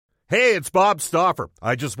Hey, it's Bob Stauffer.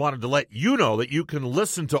 I just wanted to let you know that you can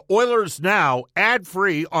listen to Oilers Now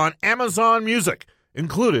ad-free on Amazon Music,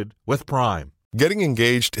 included with Prime. Getting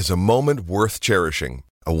engaged is a moment worth cherishing.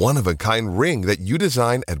 A one-of-a-kind ring that you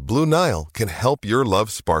design at Blue Nile can help your love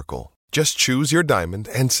sparkle. Just choose your diamond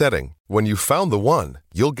and setting. When you've found the one,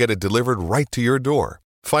 you'll get it delivered right to your door.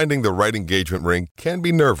 Finding the right engagement ring can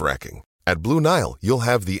be nerve-wracking. At Blue Nile, you'll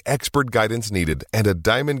have the expert guidance needed and a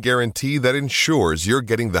diamond guarantee that ensures you're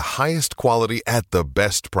getting the highest quality at the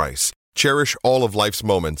best price. Cherish all of life's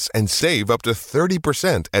moments and save up to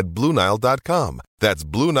 30% at BlueNile.com. That's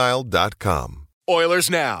BlueNile.com.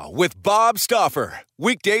 Oilers Now with Bob Stauffer.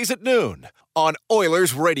 Weekdays at noon on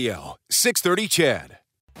Oilers Radio, 630 CHED.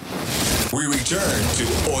 We return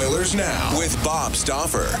to Oilers Now with Bob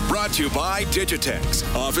Stauffer. Brought to you by Digitex.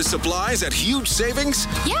 Office supplies at huge savings?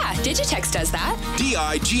 Yeah, Digitex does that.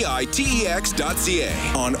 Digitex.ca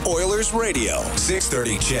on Oilers Radio,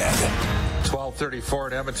 630 CHED. 12:34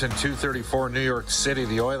 in Edmonton, 2:34 New York City.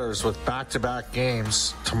 The Oilers with back-to-back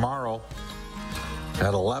games tomorrow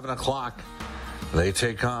at 11 o'clock. They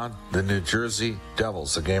take on the New Jersey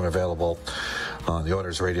Devils. A game available on the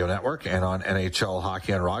Oilers Radio Network and on NHL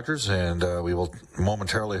Hockey on Rogers. And we will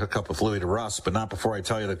momentarily hook up with Louis DeRuss, but not before I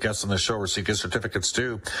tell you that guests on the show receive gift certificates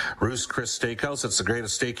to Ruth's Chris Steakhouse. It's the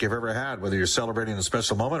greatest steak you've ever had, whether you're celebrating a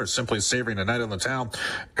special moment or simply savoring a night on the town.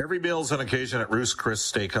 Every meal is an occasion at Ruth's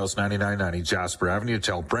Chris Steakhouse, 9990 Jasper Avenue.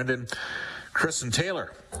 Tell Brendan, Chris, and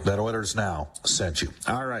Taylor that Oilers Now sent you.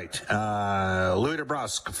 All right. Louis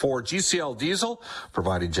DeBrusque for GCL Diesel,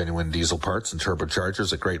 providing genuine diesel parts and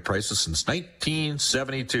turbochargers at great prices since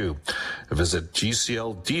 1972. Visit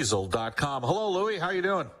GCLDiesel.com. Hello, Louis. How you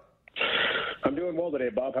doing? I'm doing well today,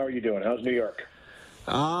 Bob. How are you doing? How's New York?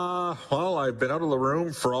 Well, I've been out of the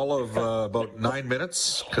room for all of about 9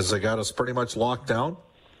 minutes because they got us pretty much locked down.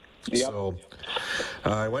 Yep. So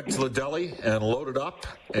I went to the deli and loaded up,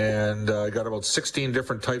 and I got about 16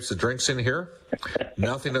 different types of drinks in here.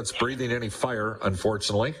 Nothing that's breathing any fire,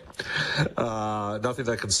 unfortunately. Nothing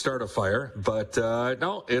that can start a fire. But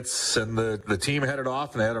no, it's, and the team headed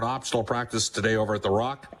off, and they had an optional practice today over at the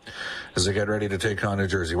Rock as they get ready to take on New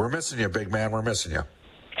Jersey. We're missing you, big man. We're missing you.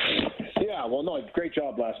 Well, no, great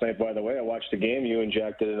job last night, by the way. I watched the game. You and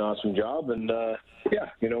Jack did an awesome job. And, yeah,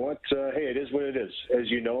 you know what? Hey, it is what it is. As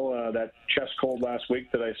you know, that chest cold last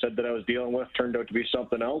week that I said that I was dealing with turned out to be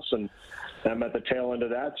something else, and I'm at the tail end of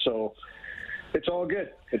that. So it's all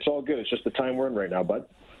good. It's all good. It's just the time we're in right now, bud.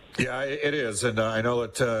 Yeah, it is. And I know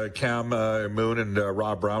that Cam Moon and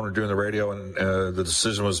Rob Brown are doing the radio, and the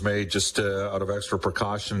decision was made just out of extra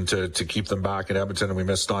precaution to keep them back in Edmonton. And we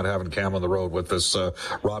missed not having Cam on the road with us.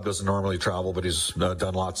 Rob doesn't normally travel, but he's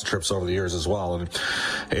done lots of trips over the years as well. And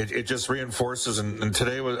it just reinforces. And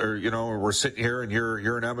today, we're sitting here, and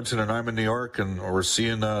you're in Edmonton, and I'm in New York, and we're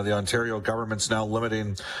seeing the Ontario government's now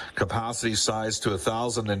limiting capacity size to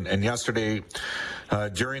 1,000. And yesterday,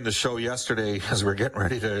 during the show yesterday, as we were getting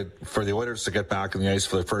ready for the Oilers to get back on the ice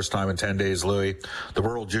for the first time in 10 days, Louis, the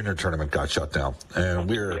World Junior Tournament got shut down.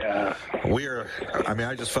 And I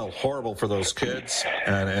just felt horrible for those kids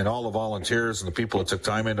and all the volunteers and the people that took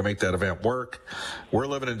time in to make that event work. We're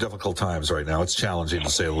living in difficult times right now. It's challenging, to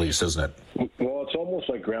say the least, isn't it? Well, it's almost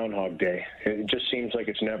like Groundhog Day. It just seems like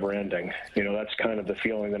it's never ending. You know, that's kind of the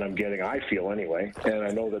feeling that I'm getting. I feel anyway. And I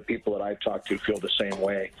know that people that I talk to feel the same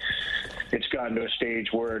way. It's gotten to a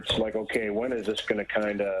stage where it's like, okay, when is this going to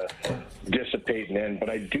kind of dissipate and end? But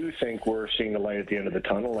I do think we're seeing the light at the end of the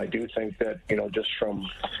tunnel. I do think that, just from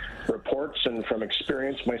reports and from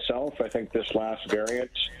experience myself, I think this last variant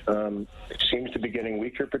seems to be getting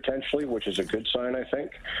weaker potentially, which is a good sign, I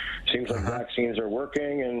think. Seems like vaccines are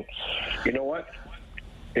working, and you know what?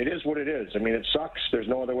 It is what it is. I mean, it sucks. There's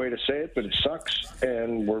no other way to say it, but it sucks,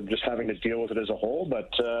 and we're just having to deal with it as a whole. But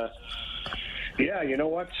yeah, you know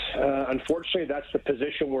what? Unfortunately, that's the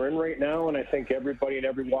position we're in right now, and I think everybody in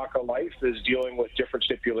every walk of life is dealing with different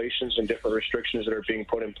stipulations and different restrictions that are being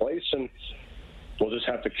put in place, and we'll just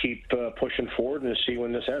have to keep pushing forward and see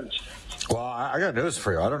when this ends. Well, I got news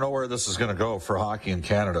for you. I don't know where this is going to go for hockey in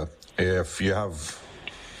Canada. If you have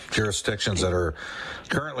jurisdictions that are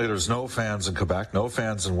currently, there's no fans in Quebec, no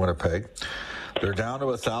fans in Winnipeg. They're down to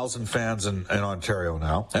 1,000 fans in Ontario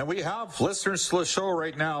now. And we have listeners to the show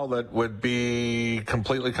right now that would be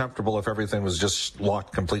completely comfortable if everything was just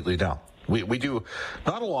locked completely down. We do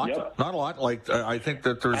not a lot, Yep. Not a lot. Like, I think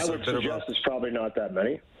that there's I would suggest it's probably not that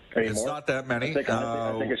many anymore. It's not that many.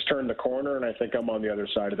 I think it's turned the corner, and I think I'm on the other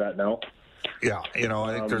side of that now. Yeah,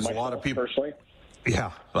 I think there's a lot of people. Personally.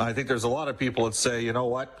 Yeah, I think there's a lot of people that say, you know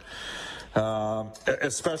what,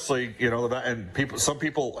 especially, and some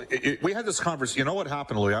people, we had this conversation. You know what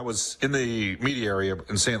happened, Louis? I was in the media area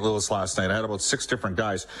in St. Louis last night. I had about 6 different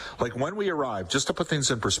guys. Like when we arrived, just to put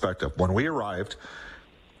things in perspective, when we arrived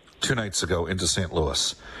 2 nights ago into St.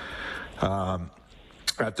 Louis, we're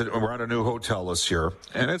at a new hotel this year,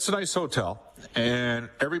 and it's a nice hotel. And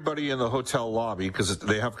everybody in the hotel lobby, because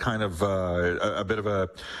they have kind of a bit of a,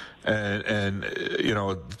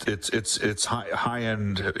 it's high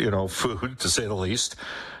end, food to say the least.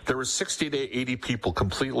 There were 60 to 80 people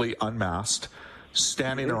completely unmasked,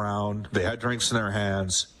 standing around. They had drinks in their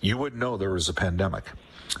hands. You wouldn't know there was a pandemic.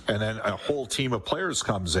 And then a whole team of players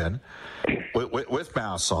comes in with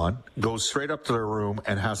masks on, goes straight up to their room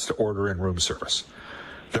and has to order in room service.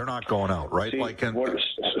 They're not going out, right?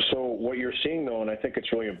 So what you're seeing, though, and I think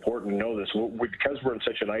it's really important to know this, because we're in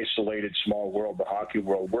such an isolated, small world, the hockey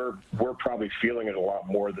world, we're probably feeling it a lot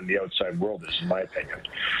more than the outside world is, in my opinion.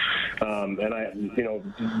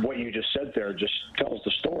 And what you just said there just tells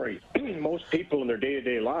the story. Most people in their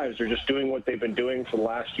day-to-day lives are just doing what they've been doing for the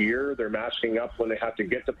last year. They're masking up when they have to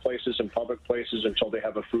get to places in public places until they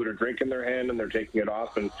have a food or drink in their hand, and they're taking it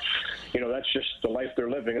off. And, that's just the life they're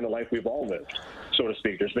living and the life we've all lived, so to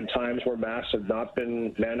speak. There's been times where masks have not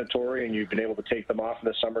been mandatory, and you've been able to take them off in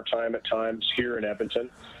the summertime at times here in Edmonton.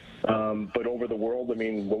 But over the world, when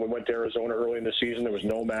we went to Arizona early in the season, there was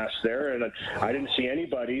no mask there, and I didn't see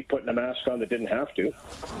anybody putting a mask on that didn't have to.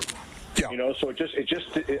 Yeah. So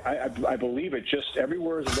I believe it just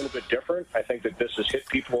everywhere is a little bit different. I think that this has hit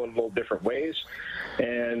people in a little different ways.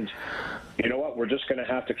 And you know what? We're just going to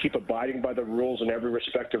have to keep abiding by the rules in every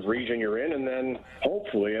respective region you're in. And then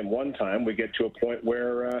hopefully at one time we get to a point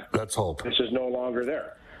where let's hope this is no longer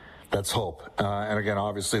there. Let's hope. And again,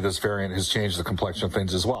 obviously, this variant has changed the complexion of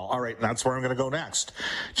things as well. All right, and that's where I'm going to go next.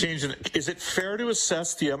 Is it fair to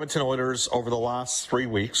assess the Edmonton Oilers over the last 3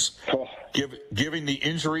 weeks, giving the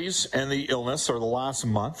injuries and the illness or the last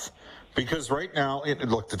month? Because right now,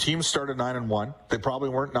 look, the team started 9-1. They probably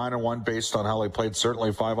weren't 9-1 based on how they played,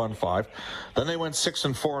 certainly 5-on-5. Then they went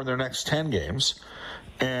 6-4 in their next 10 games.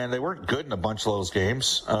 And they weren't good in a bunch of those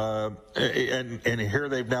games. And here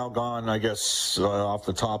they've now gone, I guess, off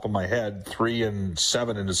the top of my head,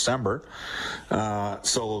 3-7 in December.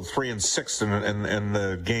 So 3-6 in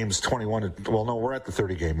the games 21. Well, no, we're at the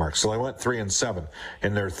 30-game mark. So they went 3-7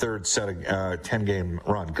 in their third set of 10-game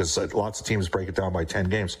run, because lots of teams break it down by 10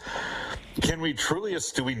 games. Can we truly,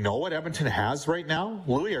 do we know what Edmonton has right now?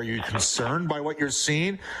 Louis, are you concerned by what you're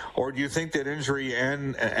seeing? Or do you think that injury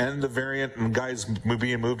and the variant and guys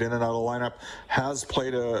being moved in and out of the lineup has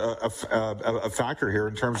played a factor here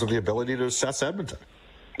in terms of the ability to assess Edmonton?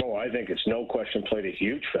 Oh, I think it's no question played a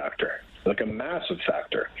huge factor, like a massive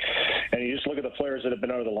factor. And you just look at the players that have been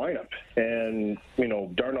out of the lineup. And,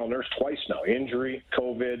 Darnell Nurse twice now, injury,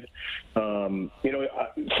 COVID.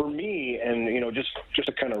 For me, and, just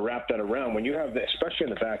to kind of wrap that around, when you have, especially in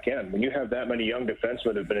the back end, when you have that many young defensemen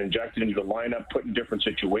that have been injected into the lineup, put in different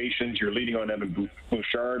situations, you're leading on Evan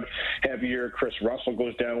Bouchard heavier, Chris Russell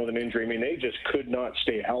goes down with an injury. I mean, they just could not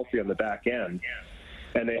stay healthy on the back end.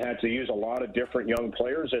 And they had to use a lot of different young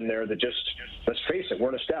players in there that just, let's face it,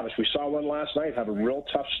 weren't established. We saw one last night have a real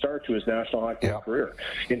tough start to his National Hockey League career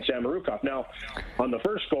in Samorukov. Now, on the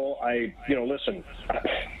first goal, I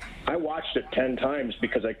watched it 10 times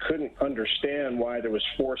because I couldn't understand why there was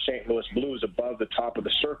 4 St. Louis Blues above the top of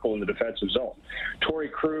the circle in the defensive zone. Torrey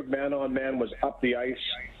Krug, man-on-man, was up the ice,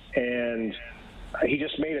 and he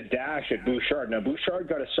just made a dash at Bouchard. Now, Bouchard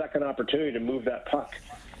got a second opportunity to move that puck.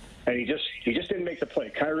 And he just didn't make the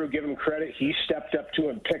play. Kyrou, give him credit. He stepped up to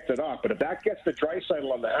and picked it off. But if that gets the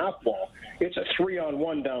Draisaitl on the half wall, it's a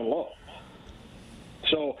 3-on-1 down low.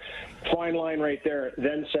 So, fine line right there.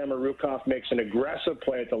 Then Samorukov makes an aggressive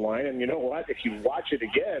play at the line. And you know what? If you watch it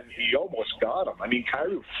again, he almost got him. I mean,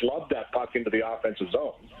 Kyrou flubbed that puck into the offensive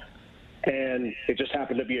zone. And it just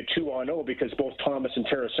happened to be a 2-on-0 because both Thomas and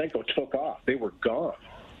Tarasenko took off. They were gone.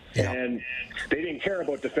 Yeah. And they didn't care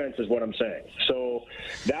about defense is what I'm saying. So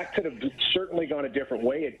that could have certainly gone a different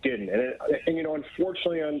way. It didn't. And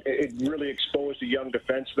unfortunately, it really exposed a young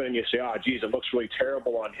defenseman. And you say, geez, it looks really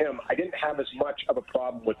terrible on him. I didn't have as much of a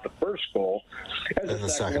problem with the first goal as the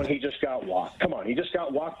second one. He just got walked. Come on. He just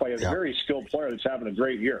got walked by a very skilled player that's having a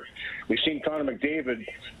great year. We've seen Connor McDavid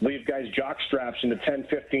leave guys jock straps in the 10th,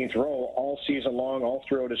 15th row all season long, all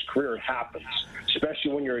throughout his career. It happens,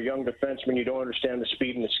 especially when you're a young defenseman. You don't understand the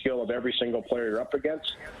speed and the skill of every single player you're up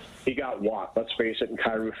against. He got walked, let's face it, and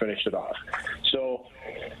Kyrou finished it off. So,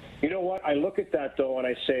 you know what? I look at that, though, and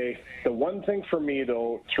I say the one thing for me,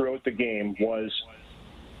 though, throughout the game was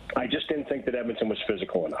I just didn't think that Edmonton was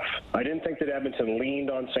physical enough. I didn't think that Edmonton leaned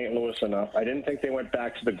on St. Louis enough. I didn't think they went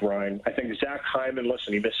back to the grind. I think Zach Hyman,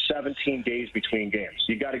 listen, he missed 17 days between games.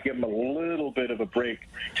 You got to give him a little bit of a break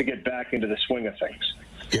to get back into the swing of things.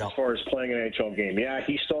 Yeah. As far as playing an NHL game. Yeah,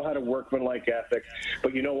 he still had a workmanlike ethic,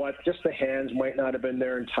 but you know what? Just the hands might not have been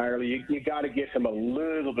there entirely. You got to give him a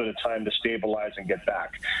little bit of time to stabilize and get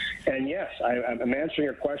back. And yes, I'm answering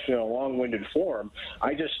your question in a long-winded form.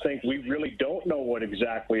 I just think we really don't know what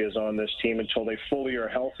exactly is on this team until they fully are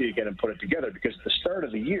healthy again and put it together, because at the start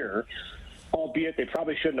of the year, albeit they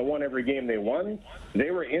probably shouldn't have won every game they won,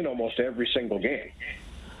 they were in almost every single game.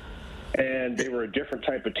 And they were a different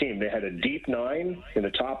type of team. They had a deep nine in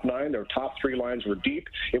the top nine. Their top three lines were deep.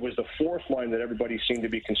 It was the fourth line that everybody seemed to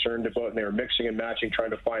be concerned about, and they were mixing and matching, trying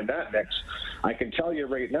to find that mix. I can tell you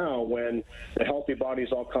right now, when the healthy bodies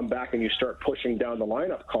all come back and you start pushing down the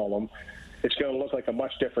lineup column, it's going to look like a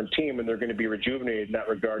much different team, and they're going to be rejuvenated in that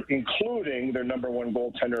regard, including their number one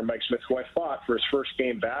goaltender, Mike Smith, who I thought for his first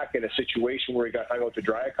game back in a situation where he got hung out to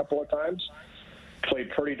dry a couple of times,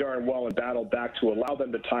 played pretty darn well and battled back to allow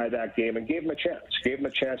them to tie that game and gave them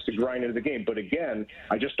a chance to grind into the game. But again,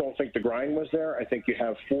 I just don't think the grind was there. I think you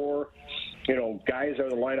have four, guys out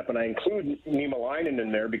of the lineup, and I include Niemelainen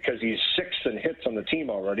in there because he's sixth in hits on the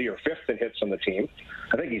team already, or fifth in hits on the team.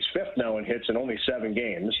 I think he's fifth now in hits in only 7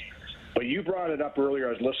 games. But you brought it up earlier.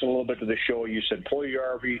 I was listening a little bit to the show. You said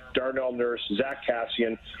Puljujarvi, Darnell Nurse, Zach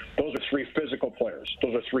Kassian. Those are 3 physical players.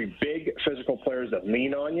 Those are 3 big physical players that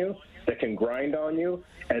lean on you, that can grind on you,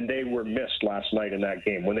 and they were missed last night in that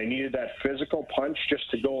game. When they needed that physical punch just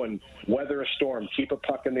to go and weather a storm, keep a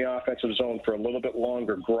puck in the offensive zone for a little bit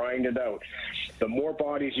longer, grind it out. The more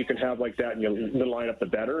bodies you can have like that in your lineup, the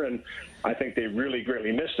better, and I think they really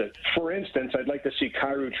greatly missed it. For instance, I'd like to see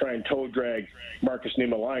Kyrou try and toe drag Markus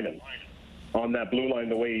Niemelainen on that blue line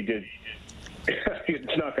the way he did.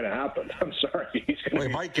 It's not going to happen. I'm sorry. He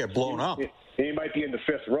might get blown up. He might be in the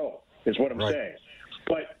 5th row, is what I'm saying.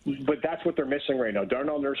 But that's what they're missing right now.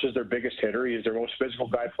 Darnell Nurse is their biggest hitter. He's their most physical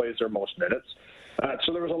guy, plays their most minutes.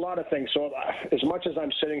 So there was a lot of things. So as much as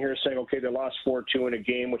I'm sitting here saying, okay, they lost 4-2 in a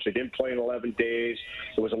game, which they didn't play in 11 days,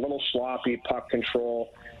 it was a little sloppy puck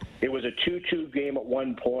control. It was a 2-2 game at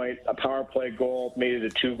one point. A power play goal made it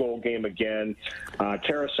a 2-goal game again.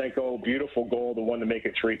 Tarasenko, beautiful goal, the one to make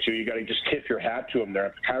it 3-2. You got to just tip your hat to him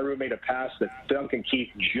there. Kyrou made a pass that Duncan Keith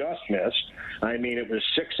just missed. I mean, it was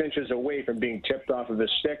 6 inches away from being tipped off of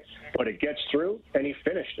his stick, but it gets through, and he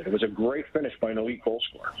finished it. It was a great finish by an elite goal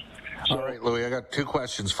scorer. So, all right, Louis, I got 2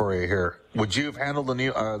 questions for you here. Would you have handled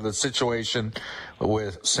the situation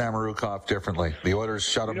with Samorukov differently? The Oilers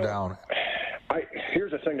shut him down.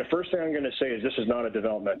 Here's the thing. The first thing I'm going to say is this is not a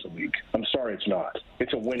developmental league. I'm sorry, it's not.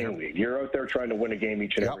 It's a winning league. You're out there trying to win a game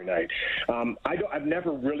each and every night. I've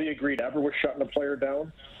never really agreed ever with shutting a player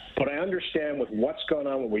down, but I understand with what's going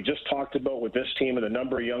on, what we just talked about with this team and the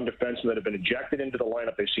number of young defensemen that have been ejected into the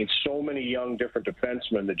lineup. They've seen so many young, different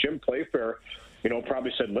defensemen that Jim Playfair,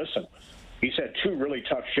 probably said, listen, he's had 2 really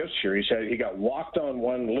tough shifts here. He got walked on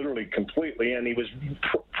one literally completely, and he was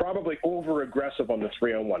probably over-aggressive on the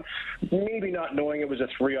 3-on-1. Maybe not knowing it was a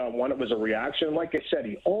 3-on-1, it was a reaction. Like I said,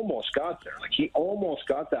 he almost got there. Like, he almost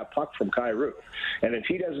got that puck from Kyrou. And if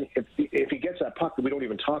he doesn't, if he gets that puck, we don't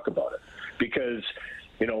even talk about it, because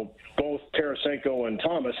both Tarasenko and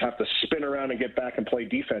Thomas have to spin around and get back and play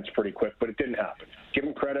defense pretty quick, but it didn't happen. Give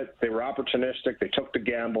them credit. They were opportunistic. They took the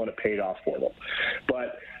gamble, and it paid off for them.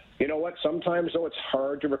 But you know what? Sometimes, though, it's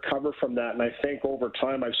hard to recover from that. And I think over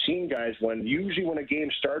time I've seen guys usually when a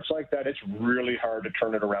game starts like that, it's really hard to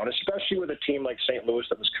turn it around, especially with a team like St. Louis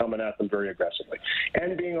that was coming at them very aggressively.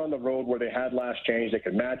 And being on the road where they had last change, they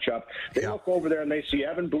could match up. They look over there and they see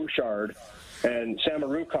Evan Bouchard and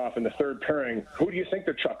Samorukov in the third pairing. Who do you think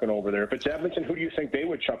they're chucking over there? If it's Edmonton, who do you think they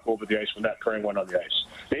would chuck over the ice when that pairing went on the ice?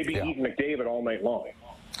 They'd be eating McDavid all night long.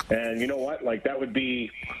 And you know what? That would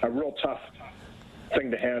be a real tough thing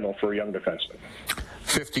to handle for a young defenseman.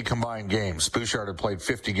 50 combined games. Bouchard had played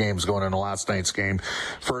 50 games going into last night's game.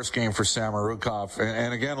 First game for Samorukov.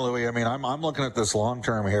 And again, Louis, I'm looking at this long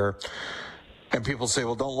term here. And people say,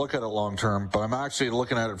 well, don't look at it long term, but I'm actually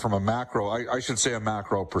looking at it from a macro, I should say a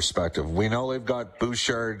macro perspective. We know they've got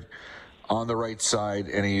Bouchard on the right side,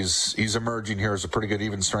 and he's emerging here as a pretty good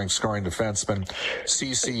even-strength scoring defenseman.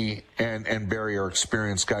 Ceci and Barry are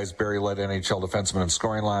experienced guys. Barry led NHL defenseman in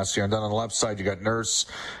scoring last year. And then on the left side, you got Nurse.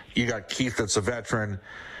 You got Keith, that's a veteran.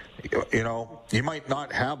 you know, you might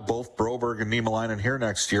not have both Broberg and Niemelainen here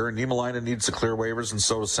next year, and Niemelainen needs to clear waivers, and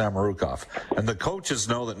so does Samorukov. And the coaches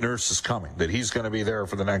know that Nurse is coming, that he's going to be there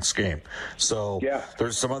for the next game. So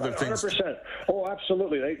there's some other 100%. Things. 100%. Oh,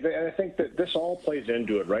 absolutely. I think that this all plays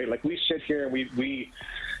into it, right? Like, we sit here and we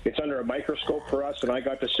it's under a microscope for us, and I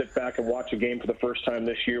got to sit back and watch a game for the first time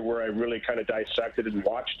this year where I really kind of dissected and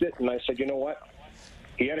watched it, and I said, you know what?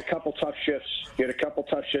 He had a couple tough shifts.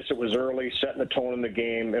 It was early, setting the tone in the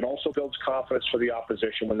game. It also builds confidence for the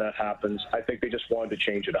opposition when that happens. I think they just wanted to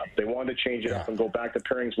change it up. They wanted to change it up and go back to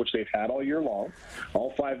pairings, which they've had all year long.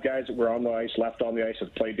 All 5 guys that were on the ice, left on the ice,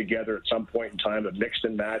 have played together at some point in time, have mixed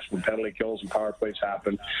and matched when penalty kills and power plays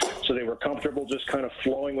happen. So they were comfortable just kind of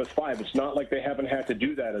flowing with 5. It's not like they haven't had to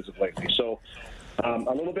do that as of lately. So a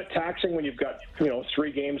little bit taxing when you've got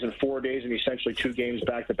 3 games in 4 days and essentially 2 games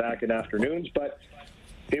back-to-back in afternoons, but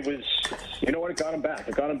it was, it got him back.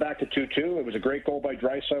 It got him back to 2-2. It was a great goal by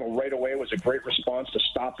Draisaitl right away. It was a great response to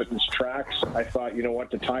stop it in its tracks. I thought,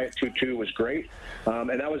 to tie it 2-2 was great. And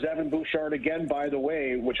that was Evan Bouchard again, by the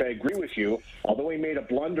way, which I agree with you. Although he made a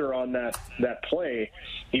blunder on that play,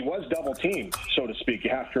 he was double-teamed, so to speak,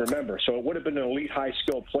 you have to remember. So it would have been an elite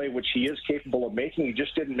high-skill play, which he is capable of making. He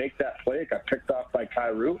just didn't make that play. It got picked off by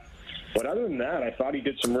Kyrou. But other than that, I thought he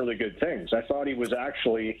did some really good things. I thought he was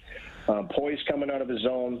actually poised coming out of the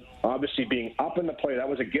zone, obviously being up in the play. That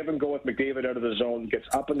was a give and go with McDavid out of the zone, gets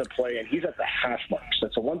up in the play, and he's at the hash marks.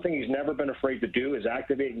 That's the one thing he's never been afraid to do, is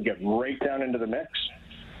activate and get right down into the mix.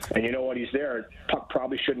 And you know what? He's there. Puck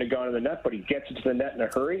probably shouldn't have gone to the net, but he gets it to the net in a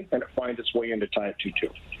hurry, and it finds its way in to tie it 2-2.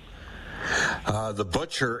 The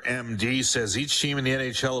Butcher MD says each team in the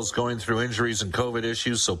NHL is going through injuries and COVID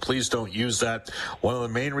issues, so please don't use that. One of the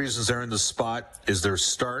main reasons they're in the spot is their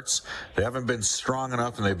starts. They haven't been strong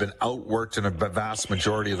enough, and they've been outworked in a vast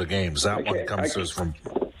majority of the games. That one comes to us from...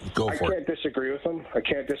 Go for it. I can't disagree with them. I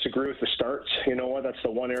can't disagree with the starts. You know what? That's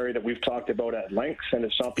the one area that we've talked about at length, and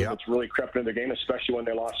it's something that's really crept into the game, especially when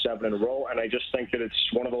they lost 7 in a row. And I just think that it's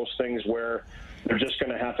one of those things where they're just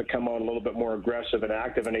going to have to come out a little bit more aggressive and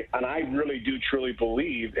active. And I really do truly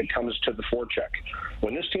believe it comes to the forecheck.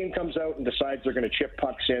 When this team comes out and decides they're going to chip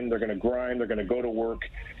pucks in, they're going to grind, they're going to go to work,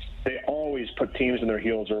 they always put teams in their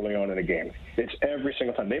heels early on in a game. It's every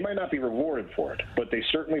single time. They might not be rewarded for it, but they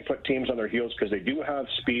certainly put teams on their heels because they do have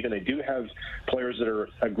speed and they do have players that are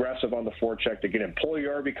aggressive on the forecheck to get in.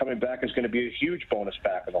 Puljujärvi coming back is going to be a huge bonus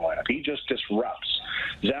back in the lineup. He just disrupts.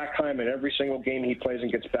 Zach Hyman, every single game he plays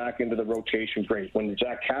and gets back into the rotation, great. When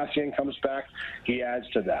Zach Kassian comes back, he adds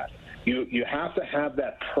to that. You have to have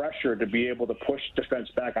that pressure to be able to push defense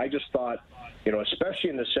back. I just thought, especially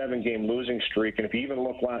in the 7-game losing streak, and if you even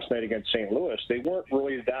look last night against St. Louis, they weren't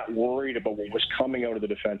really that worried about what was coming out of the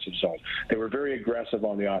defensive zone. They were very aggressive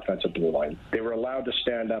on the offensive blue line. They were allowed to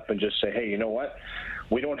stand up and just say, hey, you know what?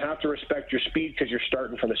 We don't have to respect your speed because you're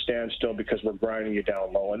starting from a standstill because we're grinding you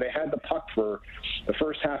down low. And they had the puck for the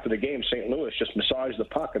first half of the game. St. Louis just massaged the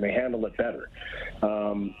puck, and they handled it better.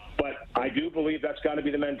 But I do believe that's got to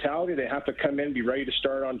be the mentality. They have to come in, be ready to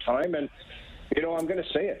start on time, and I'm going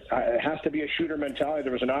to say it. It has to be a shooter mentality.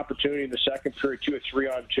 There was an opportunity in the second period, 2 or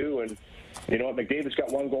 3-on-2, and McDavid's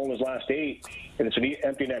got 1 goal in his last 8, and it's an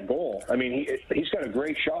empty net goal. I mean, he's got a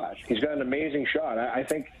great shot. He's got an amazing shot. I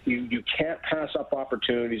think you can't pass up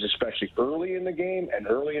opportunities, especially early in the game and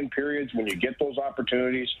early in periods when you get those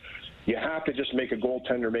opportunities. You have to just make a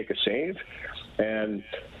goaltender make a save. And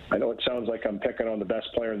I know it sounds like I'm picking on the best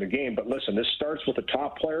player in the game, but listen, this starts with the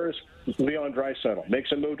top players. Leon Draisaitl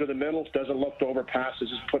makes a move to the middle, doesn't look over, passes,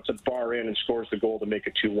 just puts a bar in and scores the goal to make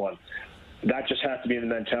it 2-1. That just has to be the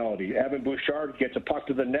mentality. Evan Bouchard gets a puck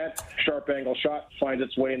to the net, sharp angle shot, finds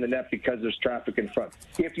its way in the net because there's traffic in front.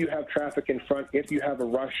 If you have traffic in front, if you have a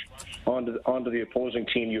rush onto the opposing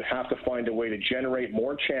team, you have to find a way to generate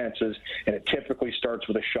more chances, and it typically starts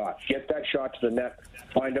with a shot. Get that shot to the net,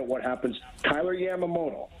 find out what happens. Tyler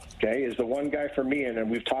Yamamoto, is the one guy for me, and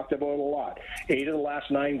we've talked about it a lot. 8 of the last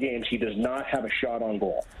 9 games, he does not have a shot on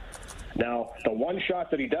goal. Now, the one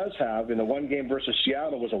shot that he does have in the 1 game versus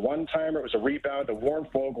Seattle was a one-timer. It was a rebound to Warren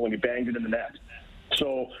Foegele, and he banged it in the net.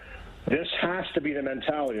 So this has to be the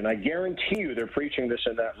mentality, and I guarantee you they're preaching this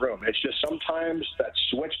in that room. It's just sometimes that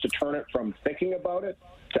switch to turn it from thinking about it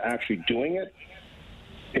to actually doing it,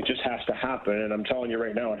 it just has to happen, and I'm telling you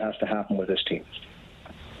right now it has to happen with this team.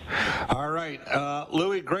 All right.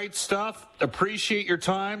 Louis, great stuff. Appreciate your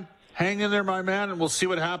time. Hang in there, my man, and we'll see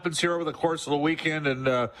what happens here over the course of the weekend,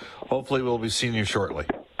 and hopefully we'll be seeing you shortly.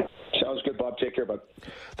 Sounds good, Bob. Take care, bud.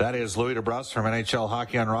 That is Louis DeBrusk from NHL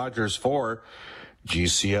Hockey on Rogers for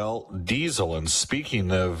GCL Diesel. And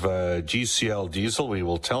speaking of GCL Diesel, we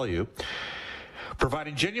will tell you,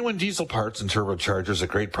 Providing genuine diesel parts and turbochargers at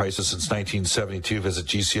great prices since 1972. Visit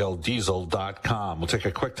GCLDiesel.com. We'll take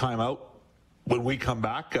a quick time out. When we come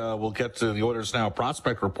back, we'll get to the Oilers Now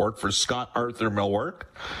prospect report for Scott Arthur Millwork.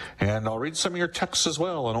 And I'll read some of your texts as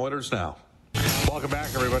well on Oilers Now. Welcome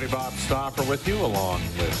back, everybody. Bob Stauffer with you, along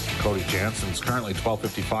with Cody Jansen. It's currently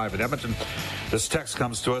 12:55 in Edmonton. This text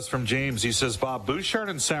comes to us from James. He says, Bob, Bouchard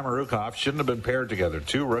and Samorukov shouldn't have been paired together.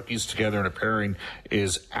 Two rookies together in a pairing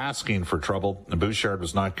is asking for trouble. And Bouchard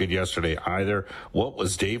was not good yesterday either. What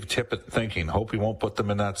was Dave Tippett thinking? Hope he won't put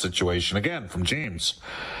them in that situation again. From James.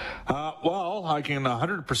 Well, I can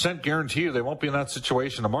 100% guarantee you they won't be in that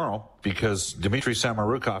situation tomorrow because Dmitry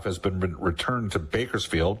Samorukov has been returned to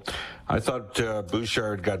Bakersfield. I thought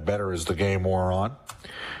Bouchard got better as the game wore on.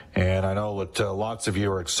 And I know that lots of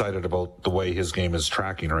you are excited about the way his game is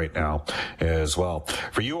tracking right now as well.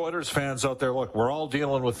 For you Oilers fans out there, look, we're all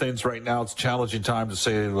dealing with things right now. It's a challenging time to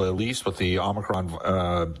say the least with the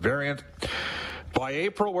Omicron variant. By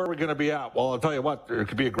April, where are we going to be at? Well, I'll tell you what, there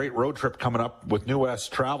could be a great road trip coming up with New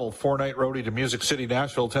West Travel. 4-night roadie to Music City,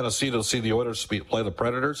 Nashville, Tennessee to see the Oilers play the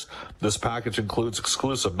Predators. This package includes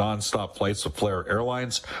exclusive non-stop flights with Flair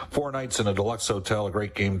Airlines, 4 nights in a deluxe hotel, a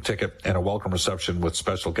great game ticket, and a welcome reception with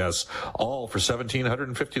special guests, all for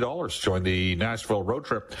 $1,750. Join the Nashville road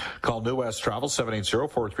trip. Call New West Travel,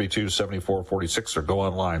 780-432-7446, or go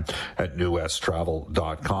online at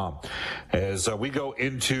newwesttravel.com. As we go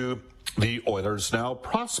into the Oilers Now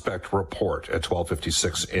prospect report at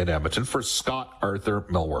 12:56 in Edmonton for Scott Arthur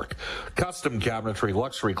Millwork. Custom cabinetry,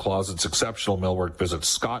 luxury closets, exceptional millwork. Visit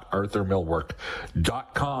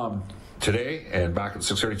scottarthurmillwork.com today. And back at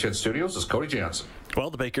 630 CHED Studios is Cody Jansen. Well,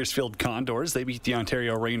 the Bakersfield Condors, they beat the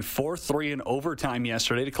Ontario Reign 4-3 in overtime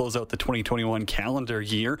yesterday to close out the 2021 calendar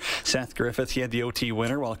year. Seth Griffith, he had the OT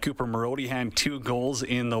winner, while Cooper Marody had 2 goals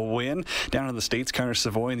in the win. Down in the States, Connor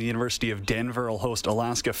Savoy and the University of Denver will host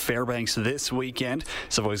Alaska Fairbanks this weekend.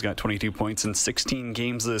 Savoy's got 22 points in 16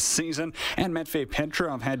 games this season. And Matvei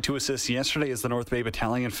Petrov had 2 assists yesterday as the North Bay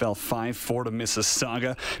Battalion fell 5-4 to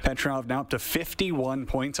Mississauga. Petrov now up to 51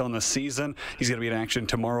 points on the season. He's going to be in action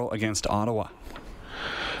tomorrow against Ottawa.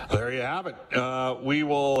 There you have it. We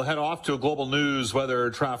will head off to a global news weather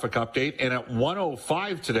traffic update. And at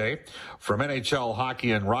 1:05 today from NHL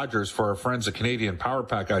Hockey and Rogers for our friends at Canadian Power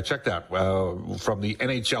Pack. I checked that from the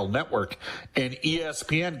NHL Network and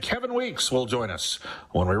ESPN. Kevin Weeks will join us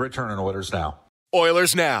when we return on Oilers Now.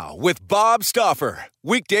 Oilers Now with Bob Stauffer.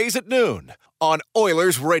 Weekdays at noon on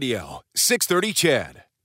Oilers Radio, 630 CHED.